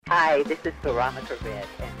Hi, this is Veronica Red,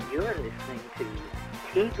 and you're listening to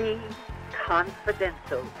TV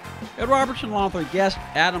Confidential. Ed Robertson author guest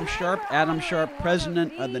Adam Sharp. Adam Sharp,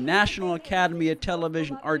 president of the National Academy of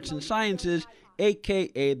Television Arts and Sciences,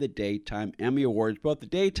 a.k.a. the Daytime Emmy Awards. Both the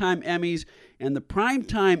Daytime Emmys and the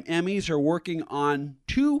Primetime Emmys are working on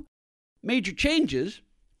two major changes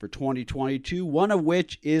for 2022, one of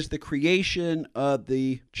which is the creation of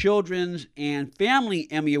the Children's and Family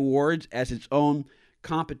Emmy Awards as its own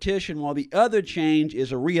competition, while the other change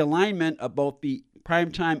is a realignment of both the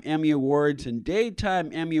Primetime Emmy Awards and Daytime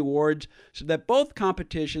Emmy Awards so that both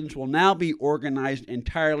competitions will now be organized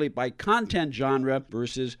entirely by content genre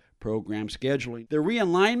versus program scheduling. The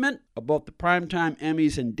realignment of both the Primetime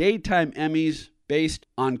Emmys and Daytime Emmys based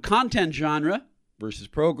on content genre versus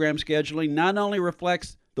program scheduling not only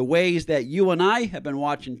reflects the ways that you and I have been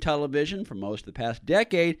watching television for most of the past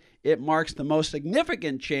decade, it marks the most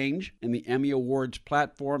significant change in the Emmy Awards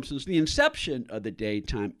platform since the inception of the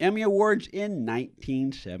Daytime Emmy Awards in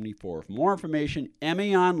 1974. For more information,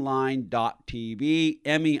 emmyonline.tv,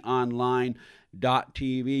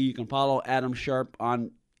 emmyonline.tv. You can follow Adam Sharp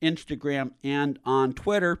on Instagram and on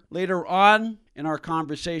Twitter. Later on in our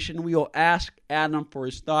conversation, we will ask Adam for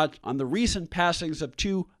his thoughts on the recent passings of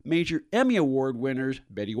two major Emmy Award winners,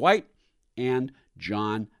 Betty White and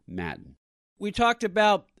John Madden. We talked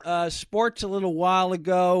about sports a little while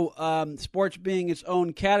ago, sports being its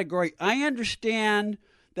own category. I understand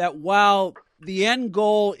that while the end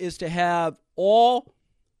goal is to have all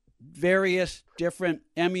various different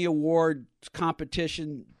Emmy Awards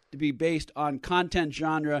competition to be based on content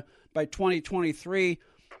genre by 2023,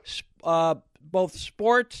 both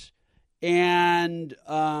sports and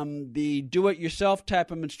the do-it-yourself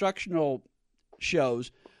type of instructional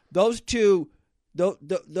shows, those two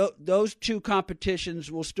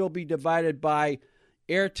competitions will still be divided by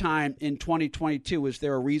airtime in 2022. Is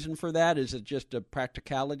there a reason for that? Is it just a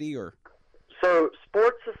practicality, or? So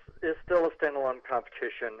sports is still a standalone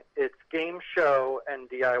competition. It's game show and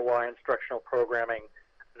DIY instructional programming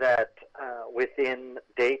that within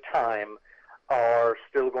daytime are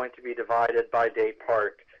still going to be divided by day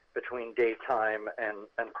part between daytime and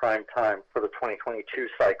prime time for the 2022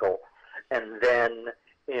 cycle. And then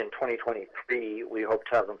in 2023, we hope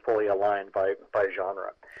to have them fully aligned by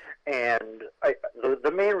genre. And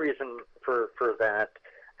the main reason for that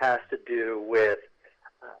has to do with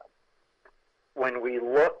when we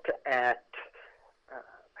looked at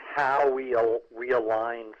how we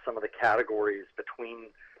realign some of the categories between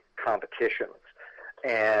competitions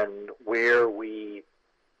and where we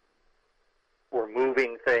were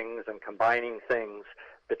moving things and combining things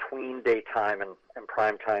between daytime and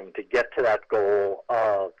prime time to get to that goal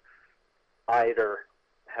of either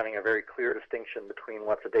having a very clear distinction between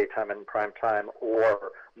what's a daytime and prime time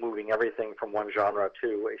or moving everything from one genre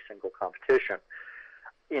to a single competition.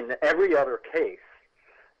 In every other case,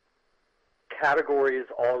 categories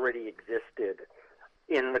already existed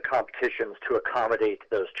in the competitions to accommodate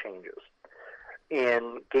those changes.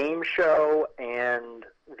 In game show and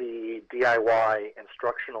the DIY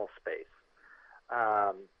instructional space,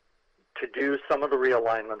 to do some of the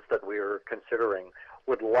realignments that we are considering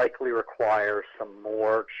would likely require some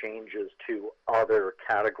more changes to other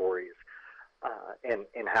categories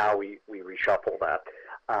in how we reshuffle that.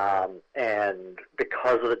 And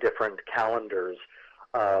because of the different calendars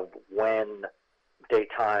of when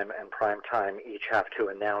daytime and primetime each have to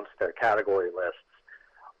announce their category lists,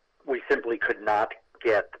 we simply could not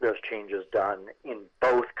get those changes done in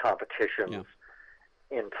both competitions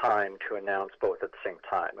in time to announce both at the same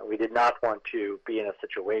time. And we did not want to be in a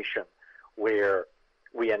situation where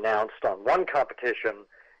we announced on one competition,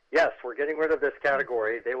 yes, we're getting rid of this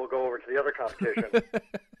category, they will go over to the other competition,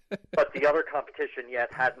 but the other competition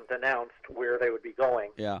yet hadn't announced where they would be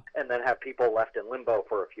going, and then have people left in limbo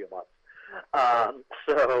for a few months.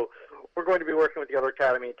 So we're going to be working with the other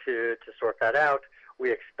academy to sort that out.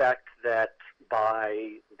 We expect that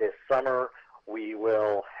by this summer we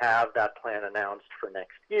will have that plan announced for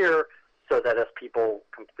next year so that as people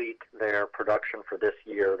complete their production for this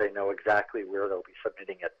year, they know exactly where they'll be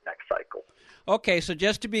submitting it next cycle. Okay, so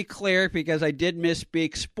just to be clear, because I did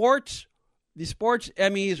misspeak, the sports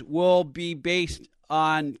Emmys will be based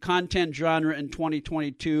on content genre in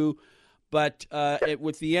 2022, but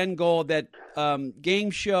with the end goal that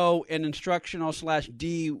game show and instructional /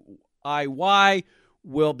 DIY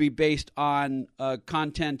will be based on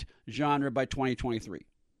content genre by 2023.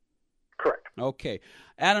 Correct. Okay.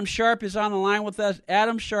 Adam Sharp is on the line with us.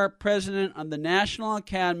 Adam Sharp, president of the National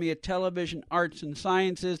Academy of Television Arts and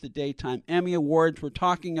Sciences, the Daytime Emmy Awards. We're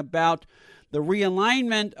talking about the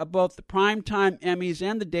realignment of both the Primetime Emmys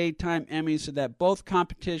and the Daytime Emmys so that both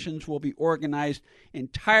competitions will be organized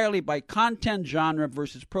entirely by content genre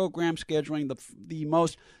versus program scheduling.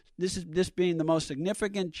 This being the most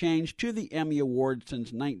significant change to the Emmy Awards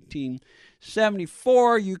since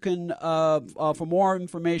 1974. You can, for more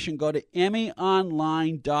information, go to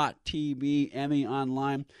emmyonline.tv,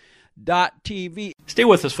 emmyonline.tv. Stay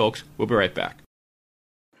with us, folks. We'll be right back.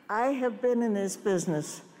 I have been in this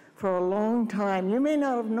business for a long time. You may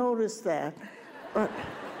not have noticed that, but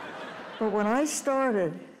when I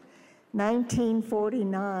started,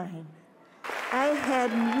 1949, I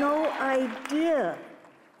had no idea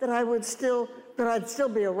that I'd still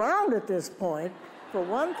be around at this point, for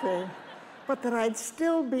one thing, but that I'd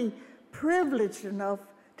still be privileged enough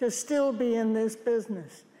to still be in this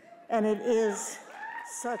business. And it is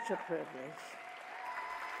such a privilege.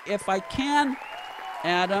 If I can,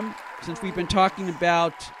 Adam, since we've been talking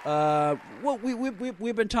about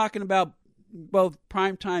we've been talking about both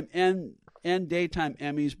primetime and daytime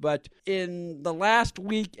Emmys, but in the last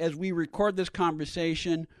week, as we record this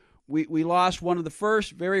conversation, we lost one of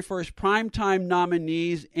the very first primetime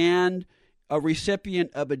nominees and a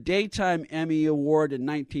recipient of a Daytime Emmy Award in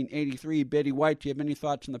 1983, Betty White. Do you have any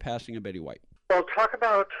thoughts on the passing of Betty White? Well, talk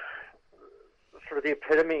about sort of the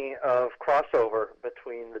epitome of crossover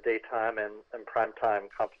between the daytime and primetime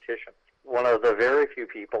competition. One of the very few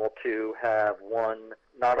people to have won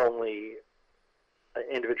not only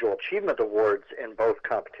individual achievement awards in both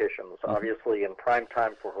competitions, obviously in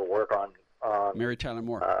primetime for her work on Mary Tyler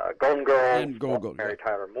Moore, Golden Girls, and Mary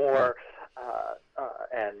Tyler Moore,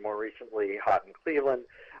 and more recently Hot in Cleveland,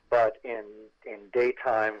 but in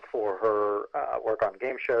daytime for her work on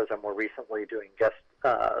game shows, and more recently doing guest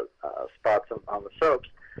spots on the soaps,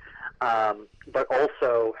 but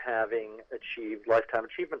also having achieved Lifetime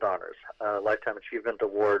Achievement Honors, Lifetime Achievement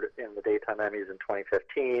Award in the Daytime Emmys in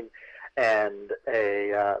 2015, and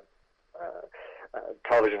a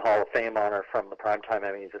Television Hall of Fame honor from the Primetime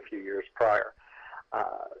Emmys a few years prior.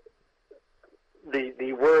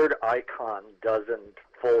 The word icon doesn't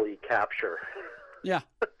fully capture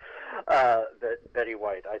Betty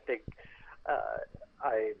White. I think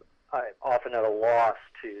I'm often at a loss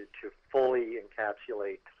to fully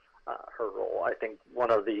encapsulate her role. I think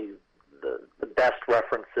one of the best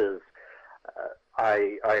references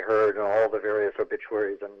I heard in all the various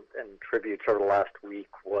obituaries and tributes over the last week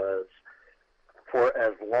was, for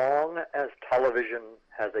as long as television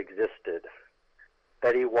has existed,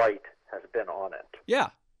 Betty White has been on it. Yeah.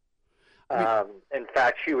 In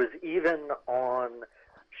fact, she was even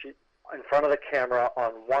in front of the camera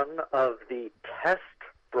on one of the test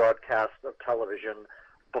broadcasts of television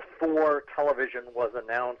before television was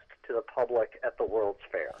announced to the public at the World's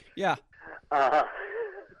Fair. Yeah.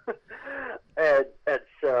 And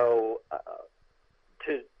so,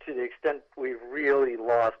 to the extent we've really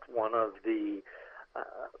lost one of the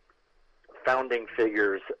founding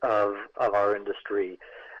figures of our industry,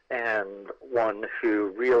 and one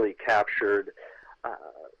who really captured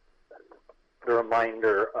the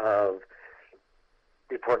reminder of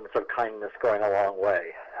the importance of kindness going a long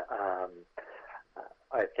way.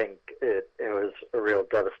 I think it was a real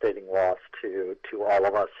devastating loss to all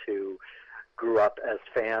of us who grew up as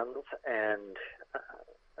fans and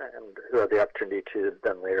who had the opportunity to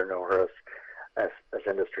then later know her as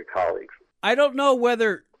industry colleagues. I don't know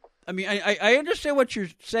whether, I mean, I understand what you're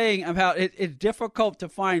saying about it's difficult to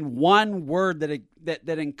find one word that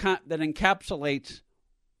encapsulates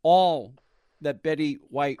all that Betty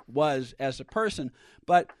White was as a person.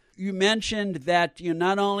 But you mentioned that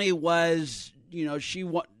not only was she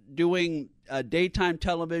doing daytime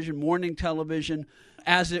television, morning television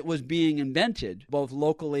as it was being invented, both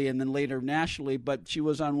locally and then later nationally, but she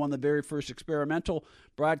was on one of the very first experimental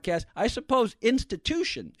broadcasts. I suppose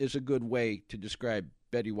institution is a good way to describe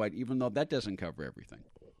Betty White, even though that doesn't cover everything.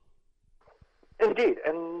 Indeed,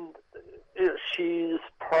 and she's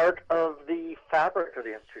part of the fabric of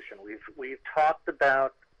the institution. We've talked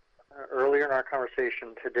about earlier in our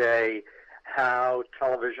conversation today how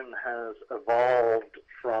television has evolved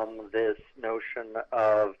from this notion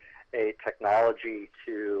of a technology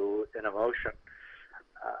to an emotion.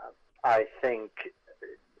 I think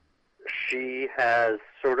she has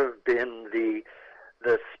sort of been the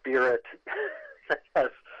spirit that has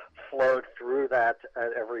flowed through that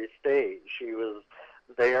at every stage. She was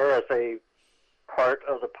there as a part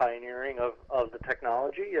of the pioneering of the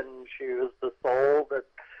technology, and she was the soul that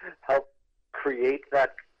helped create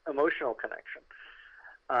that emotional connection.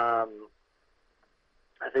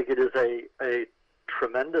 think it is a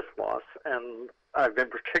tremendous loss, and I've been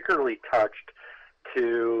particularly touched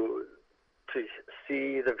to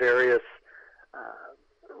see the various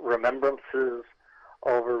remembrances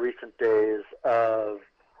over recent days of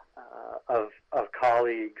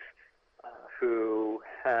colleagues who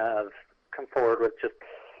have come forward with just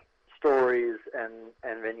stories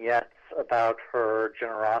and vignettes about her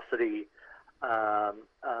generosity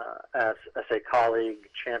as a colleague,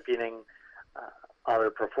 championing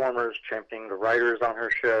other performers, championing the writers on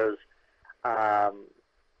her shows. I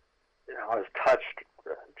was touched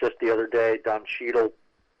just the other day. Don Cheadle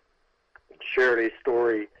shared a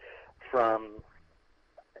story from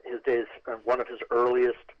his days, one of his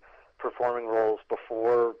earliest performing roles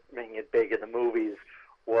before making it big in the movies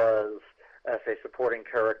was as a supporting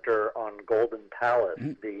character on Golden Palace,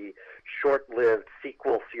 the short-lived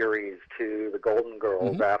sequel series to the Golden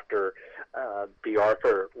Girls after B.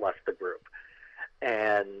 Arthur left the group.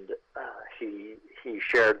 And he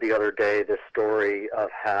shared the other day this story of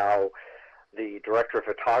how the director of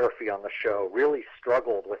photography on the show really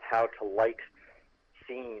struggled with how to light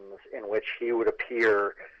scenes in which he would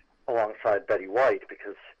appear alongside Betty White,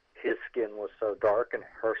 because his skin was so dark and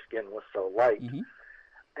her skin was so light.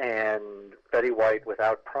 And Betty White,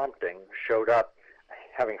 without prompting, showed up,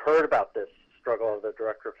 having heard about this struggle of the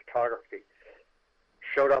director of photography,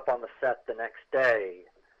 showed up on the set the next day,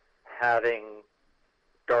 having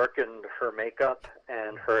darkened her makeup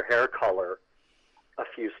and her hair color a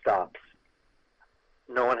few stops.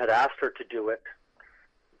 No one had asked her to do it.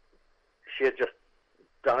 She had just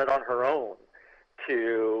done it on her own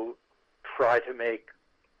to try to make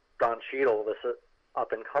Don Cheadle, this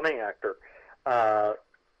up-and-coming actor,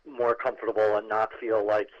 more comfortable and not feel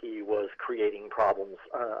like he was creating problems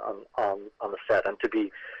on the set, and to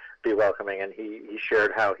be welcoming. And he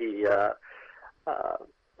shared how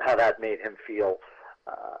how that made him feel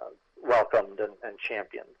welcomed and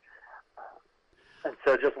championed. And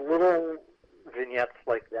so just little vignettes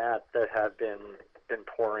like that have been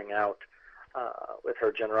pouring out with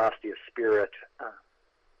her generosity of spirit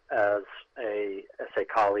as a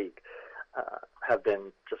colleague have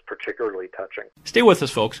been just particularly touching. Stay with us,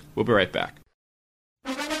 folks. We'll be right back.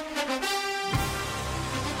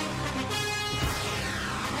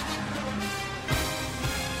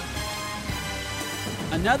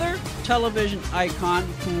 Another television icon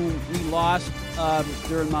whom we lost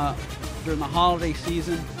during the holiday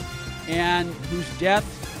season, and whose death,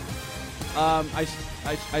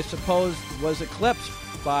 I suppose, was eclipsed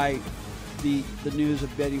by the news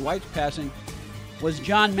of Betty White's passing, was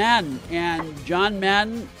John Madden. And John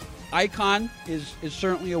Madden, icon, is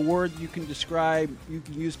certainly a word you can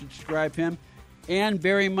use to describe him, and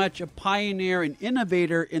very much a pioneer and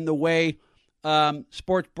innovator in the way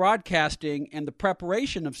sports broadcasting and the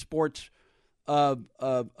preparation of sports, of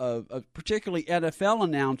particularly NFL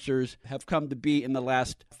announcers, have come to be in the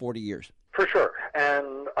last 40 years. For sure.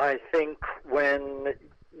 And I think when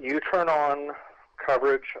you turn on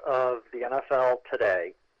coverage of the NFL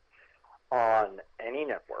today on any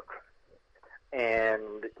network,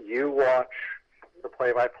 and you watch the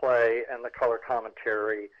play-by-play and the color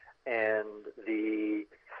commentary and the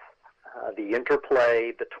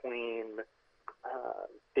interplay between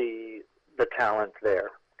the talent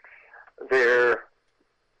there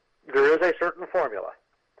is a certain formula.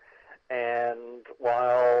 And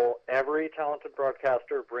while every talented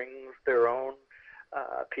broadcaster brings their own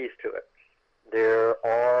piece to it, there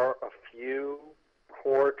are a few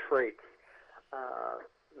core traits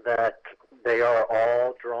that they are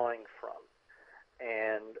all drawing from,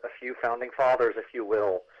 and a few founding fathers, if you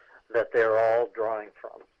will, that they're all drawing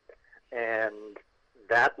from. And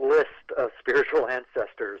that list of spiritual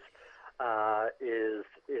ancestors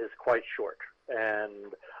is quite short.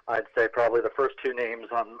 And I'd say probably the first two names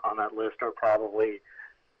on that list are probably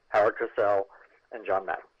Howard Cosell and John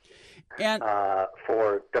Madden, and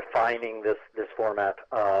for defining this format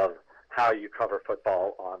of how you cover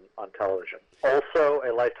football on television. Also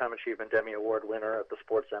a Lifetime Achievement Emmy Award winner at the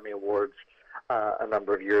Sports Emmy Awards a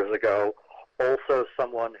number of years ago. Also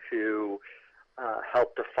someone who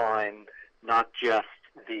helped define not just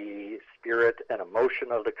the spirit and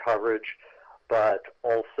emotion of the coverage, but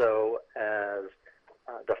also as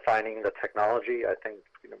defining the technology. I think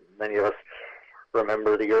many of us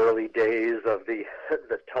remember the early days of the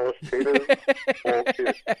telespectators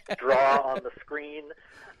to draw on the screen,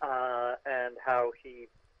 and how he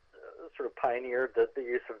sort of pioneered the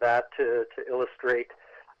use of that to illustrate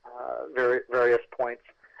various points.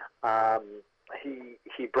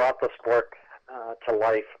 He brought the sport to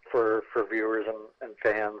life for viewers and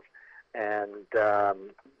fans, and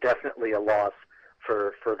definitely a loss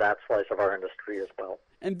for that slice of our industry as well.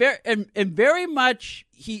 And very much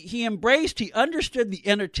he understood the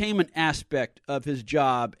entertainment aspect of his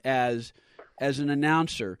job as an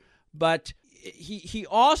announcer, but he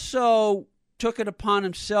also took it upon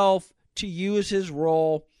himself to use his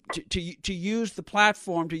role, to use the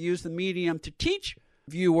platform, to use the medium to teach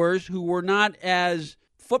viewers who were not as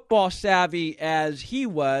football savvy as he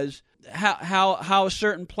was how a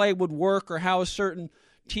certain play would work, or how a certain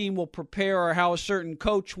team will prepare, or how a certain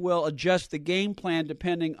coach will adjust the game plan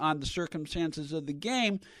depending on the circumstances of the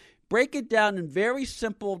game. Break it down in very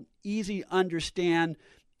simple, easy to understand,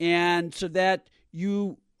 and so that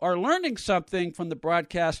you are learning something from the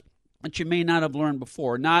broadcast that you may not have learned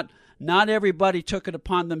before. Not everybody took it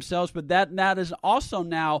upon themselves, but that is also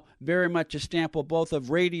now very much a stamp of both of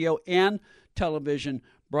radio and television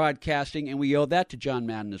broadcasting, and we owe that to John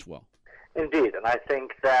Madden as well. Indeed, and I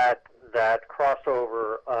think that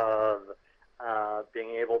crossover of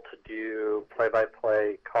being able to do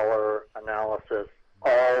play-by-play, color analysis,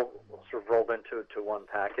 all sort of rolled into one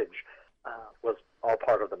package was all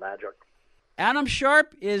part of the magic. Adam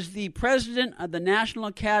Sharp is the president of the National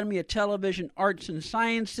Academy of Television Arts and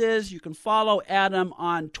Sciences. You can follow Adam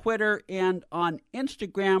on Twitter and on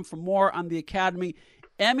Instagram for more on the Academy.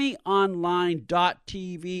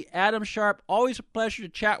 EmmyOnline.tv. Adam Sharp, always a pleasure to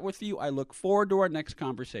chat with you. I look forward to our next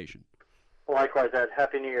conversation. Likewise, Ed.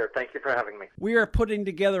 Happy New Year. Thank you for having me. We are putting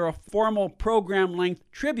together a formal program-length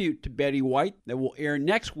tribute to Betty White that will air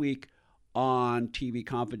next week on TV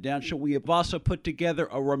Confidential. We have also put together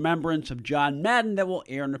a remembrance of John Madden that will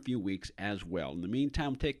air in a few weeks as well. In the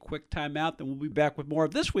meantime, we'll take a quick time out, then we'll be back with more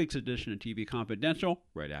of this week's edition of TV Confidential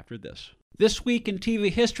right after this. This Week in TV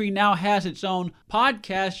History now has its own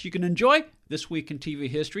podcast. You can enjoy This Week in TV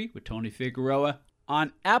History with Tony Figueroa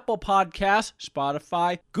on Apple Podcasts,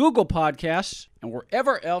 Spotify, Google Podcasts, and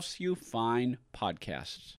wherever else you find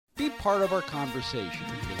podcasts. Be part of our conversation.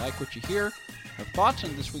 If you like what you hear, have thoughts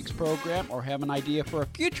on this week's program, or have an idea for a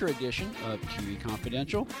future edition of TV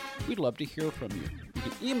Confidential, we'd love to hear from you. You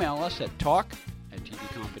can email us at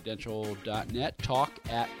talk@tvconfidential.net,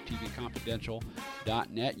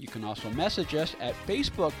 talk@tvconfidential.net. You can also message us at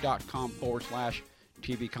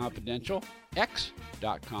facebook.com/TV Confidential,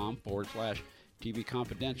 x.com/TV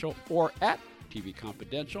Confidential, or at TV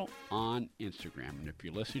Confidential on Instagram. And if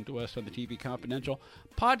you're listening to us on the TV Confidential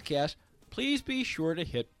podcast, please be sure to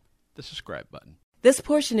hit the subscribe button. This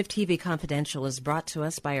portion of TV Confidential is brought to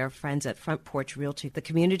us by our friends at Front Porch Realty, the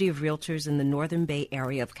community of realtors in the Northern Bay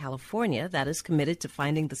area of California that is committed to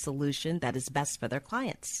finding the solution that is best for their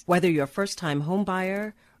clients. Whether you're a first-time home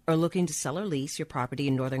buyer or looking to sell or lease your property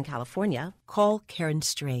in Northern California, call Karen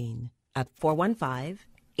Strain at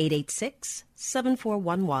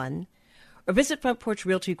 415-886-7411 or visit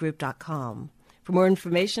frontporchrealtygroup.com for more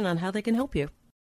information on how they can help you.